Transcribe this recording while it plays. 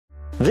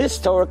This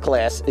Torah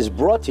class is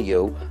brought to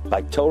you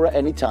by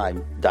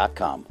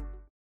TorahAnytime.com.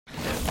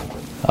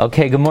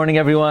 Okay, good morning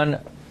everyone.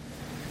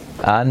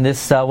 On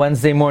this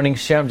Wednesday morning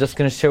share, I'm just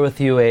going to share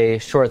with you a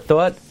short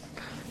thought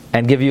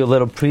and give you a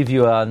little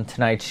preview on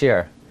tonight's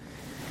share.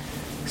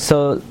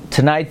 So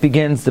tonight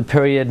begins the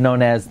period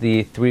known as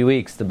the 3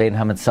 weeks, the Bein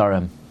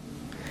HaMetzarim.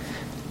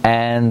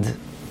 And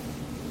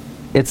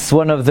it's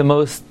one of the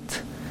most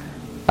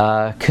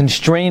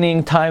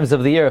constraining times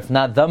of the year, if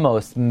not the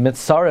most.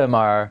 Mitzarim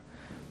are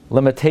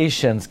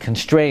limitations,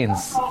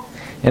 constraints.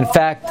 In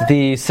fact,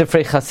 the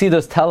Sifrei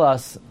Chasidus tell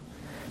us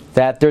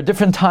that there are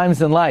different times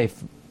in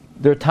life.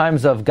 There are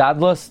times of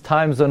gadlus,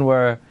 times when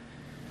we're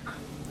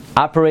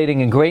operating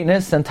in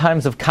greatness, and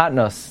times of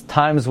katnos,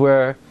 times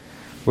where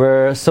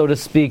we're, so to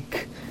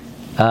speak,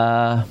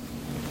 we're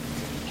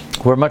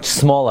much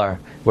smaller,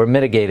 we're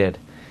mitigated.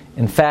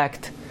 In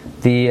fact,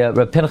 the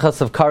Reb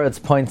Pinchas of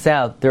Karetz points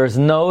out there is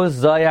no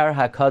Zohar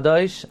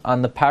HaKadosh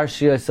on the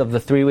Parshios of the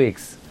 3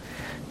 weeks.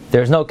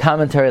 There's no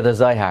commentary of the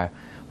Zohar,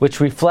 which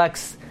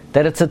reflects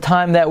that it's a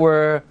time that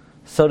we're,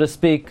 so to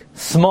speak,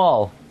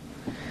 small.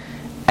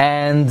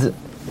 And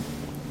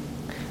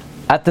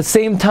at the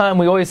same time,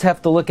 we always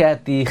have to look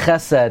at the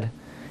chesed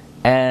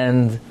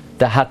and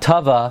the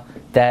hatava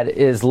that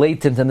is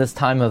latent in this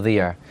time of the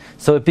year.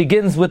 So it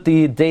begins with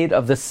the date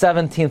of the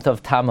 17th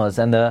of Tammuz,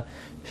 and the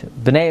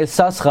Bnei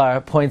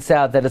Yissaschar points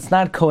out that it's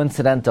not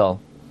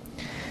coincidental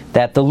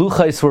that the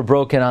luchos were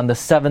broken on the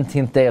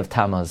 17th day of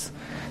Tammuz.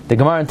 The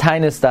Gemara in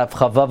Tainis Daf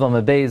Chavav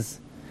Amud Beis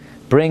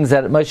brings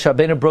that Moshe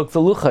Rabbeinu broke the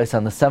luchos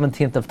on the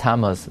 17th of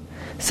Tammuz.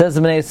 Says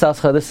the Bnei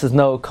Yissaschar, this is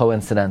no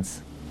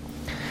coincidence.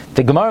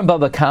 The Gemara in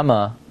Baba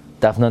Kama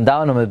Daf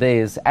Nundaun Amud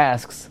Beis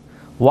asks,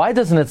 why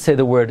doesn't it say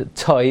the word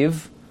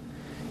toiv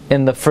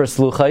in the first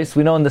luchos?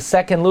 We know in the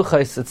second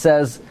luchos it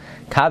says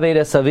Kabed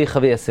esavicha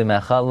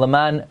v'yasimecha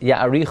leman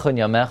ya'arichon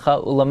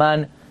yamecha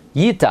uleman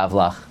yitav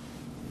lach,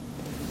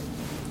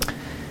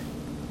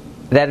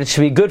 that it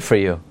should be good for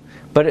you.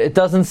 But it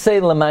doesn't say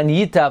leman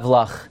yitav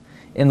lach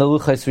in the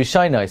luchos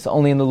rishonos,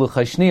 only in the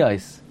luchos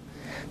shniyos.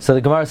 So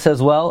the Gemara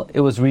says, well, it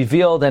was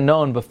revealed and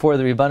known before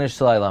the Ribbon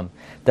Shalom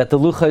that the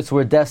luchos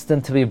were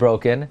destined to be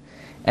broken,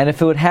 and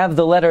if it would have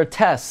the letter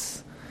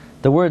tes,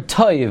 the word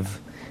toiv,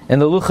 in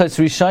the luchos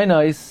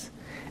rishonos,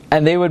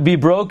 and they would be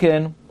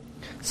broken,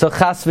 so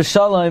chas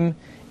v'shalom,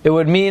 it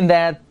would mean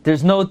that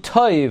there's no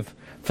toiv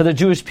for the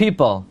Jewish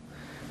people.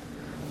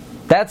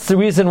 That's the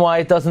reason why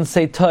it doesn't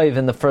say toiv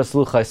in the first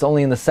luchos,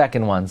 only in the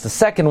second ones. The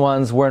second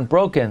ones weren't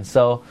broken,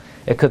 so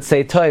it could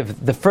say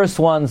toiv. The first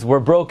ones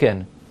were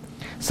broken,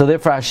 so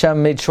therefore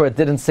Hashem made sure it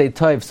didn't say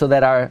toiv, so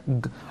that our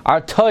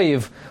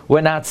toiv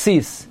would not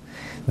cease.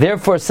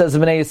 Therefore, says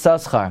Bnei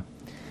Yissaschar,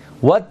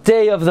 what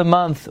day of the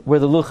month were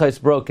the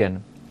luchos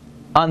broken?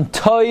 On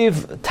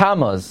Toiv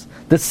Tammuz,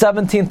 the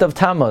 17th of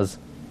Tammuz.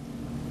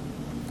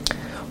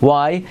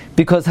 Why?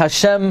 Because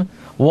Hashem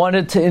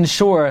wanted to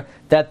ensure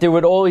that there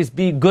would always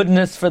be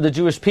goodness for the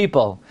Jewish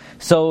people.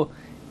 So,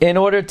 in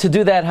order to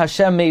do that,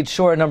 Hashem made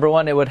sure, number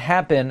one, it would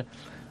happen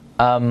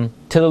to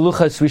the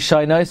Luchos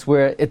Rishonos,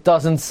 where it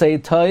doesn't say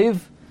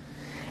Toiv,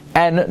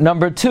 and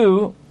number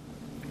two,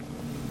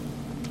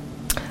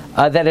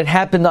 that it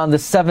happened on the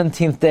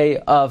 17th day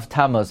of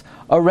Tammuz.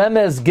 A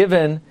remez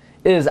given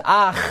is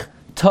Ach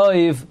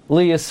Toiv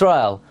Li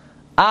Yisrael.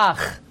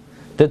 Ach,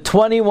 the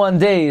 21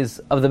 days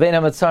of the Bein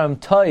HaMetzarim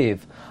Toiv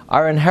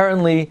are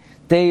inherently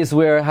days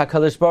where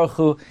HaKadosh Baruch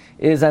Hu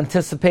is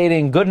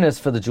anticipating goodness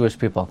for the Jewish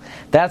people.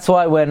 That's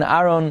why when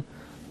Aaron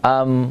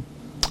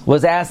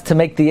was asked to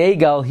make the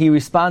Egel, he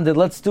responded,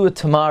 let's do it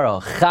tomorrow.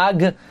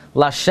 Chag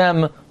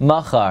Lashem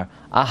Machar,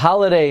 a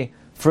holiday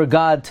for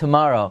God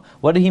tomorrow.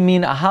 What did he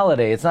mean a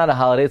holiday? It's not a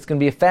holiday, it's going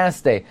to be a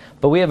fast day.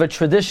 But we have a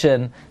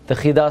tradition, the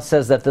Chidah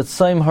says that the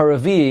Tzom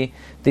Haravi,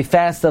 the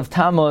fast of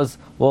Tammuz,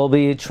 will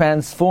be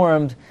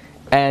transformed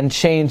and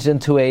changed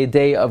into a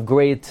day of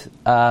great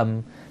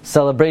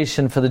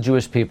celebration for the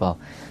Jewish people.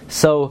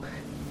 So,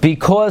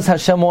 because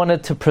Hashem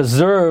wanted to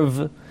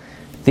preserve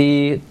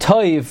the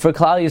Toiv for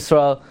Klal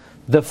Yisrael,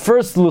 the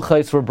first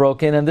luchos were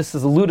broken, and this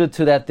is alluded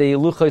to that the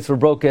luchos were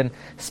broken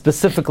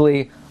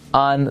specifically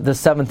on the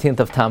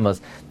 17th of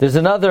Tammuz. There's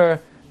another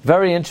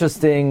very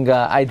interesting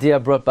idea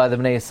brought by the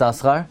Bnei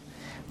Yissaschar.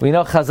 We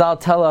know Chazal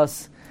tell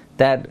us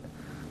that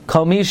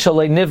Kol mi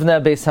shaloi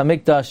nivna beis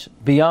hamikdash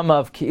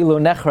biyamav ki'ilu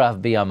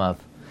nechrav biyamav.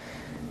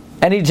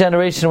 Any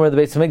generation where the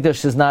Beis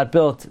Hamikdash is not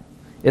built,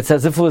 it's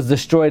as if it was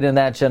destroyed in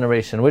that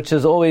generation, which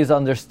is always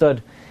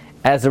understood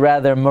as a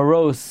rather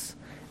morose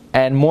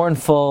and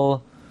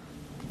mournful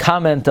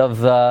comment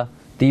of the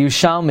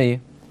Yushalmi.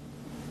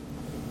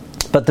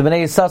 But the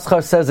Bnei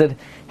Yissaschar says it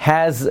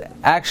has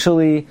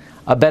actually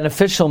a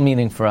beneficial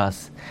meaning for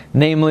us.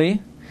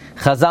 Namely,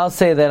 Chazal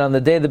say that on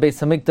the day the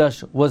Beis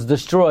Hamikdash was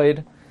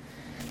destroyed,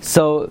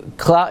 so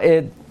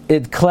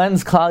it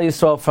cleansed Klal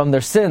Yisrael from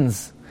their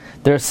sins.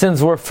 Their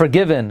sins were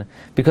forgiven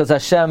because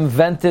Hashem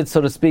vented,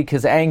 so to speak,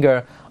 His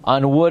anger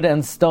on wood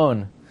and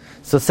stone.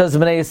 So says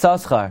Bnei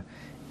Yissaschar,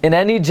 in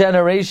any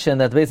generation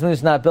that the Beis Hamikdash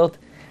is not built,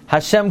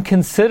 Hashem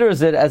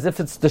considers it as if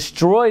it's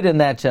destroyed in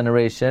that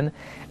generation,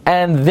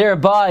 and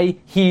thereby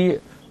He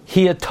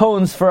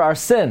atones for our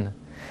sin.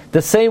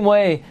 The same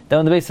way that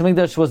when the Beis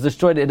Hamikdash was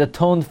destroyed, it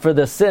atoned for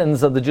the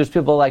sins of the Jewish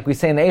people, like we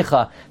say in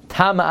Eicha,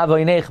 Tam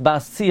Avoinech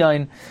Bas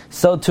Tzion.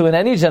 So too in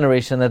any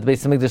generation that the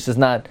Beis Hamikdash is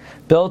not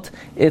built,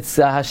 it's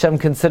Hashem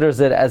considers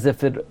it as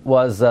if it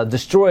was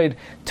destroyed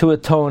to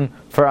atone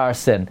for our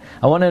sin.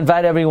 I want to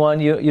invite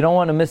everyone. You don't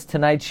want to miss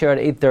tonight's share at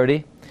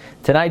 8:30.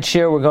 Tonight's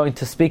share we're going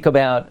to speak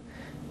about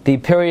the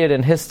period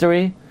in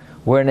history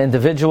where an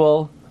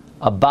individual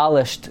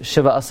abolished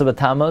Shiva Asar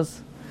B'Tammuz,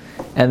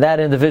 and that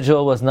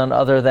individual was none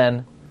other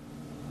than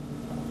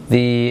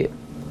the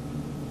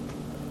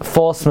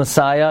false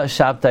Messiah,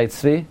 Shabtai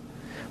Tzvi.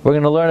 We're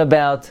going to learn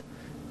about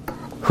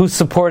who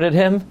supported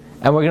him,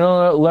 and we're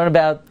going to learn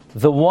about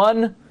the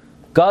one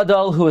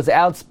Gadol who was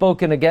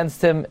outspoken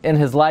against him in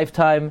his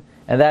lifetime,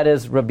 and that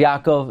is Rabbi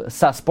Yaakov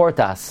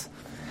Sasportas.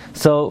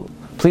 So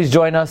please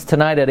join us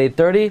tonight at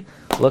 8:30.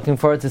 Looking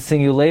forward to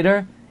seeing you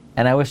later,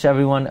 and I wish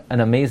everyone an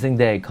amazing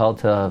day. Kol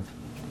Tov.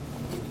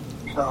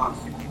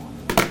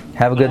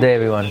 Have a good day,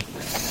 everyone.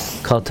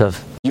 Kol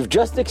Tov. You've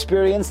just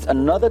experienced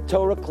another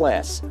Torah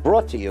class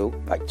brought to you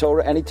by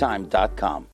TorahAnytime.com.